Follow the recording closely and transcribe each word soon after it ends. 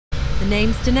The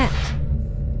name's Danette.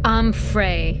 I'm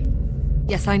Frey.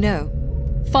 Yes, I know.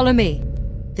 Follow me.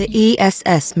 The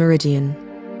ESS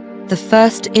Meridian. The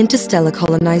first interstellar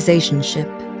colonization ship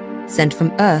sent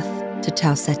from Earth to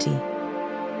Tau Ceti.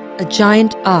 A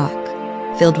giant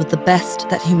ark filled with the best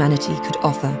that humanity could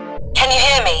offer. Can you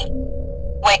hear me?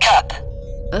 Wake up.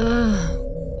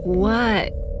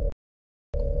 What?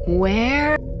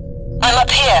 Where? I'm up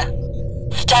here.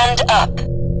 Stand up.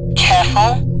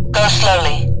 Careful. Go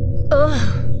slowly.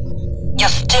 You're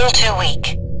still too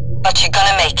weak, but you're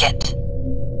gonna make it.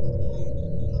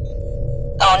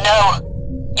 Oh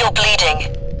no, you're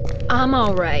bleeding. I'm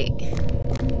alright.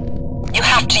 You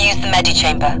have to use the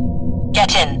medi-chamber.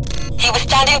 Get in. He was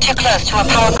standing too close to a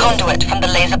power conduit from the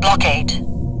laser blockade.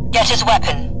 Get his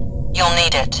weapon. You'll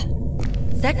need it.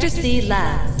 Sector C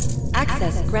Labs.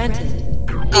 Access granted.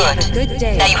 Good. Have a good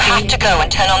day. Now you have to go and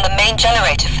turn on the main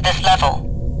generator for this level.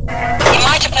 You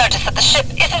might have noticed that the ship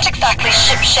isn't exactly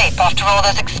ship-shape after all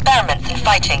those experiments and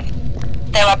fighting.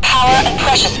 There are power and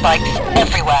pressure spikes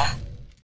everywhere.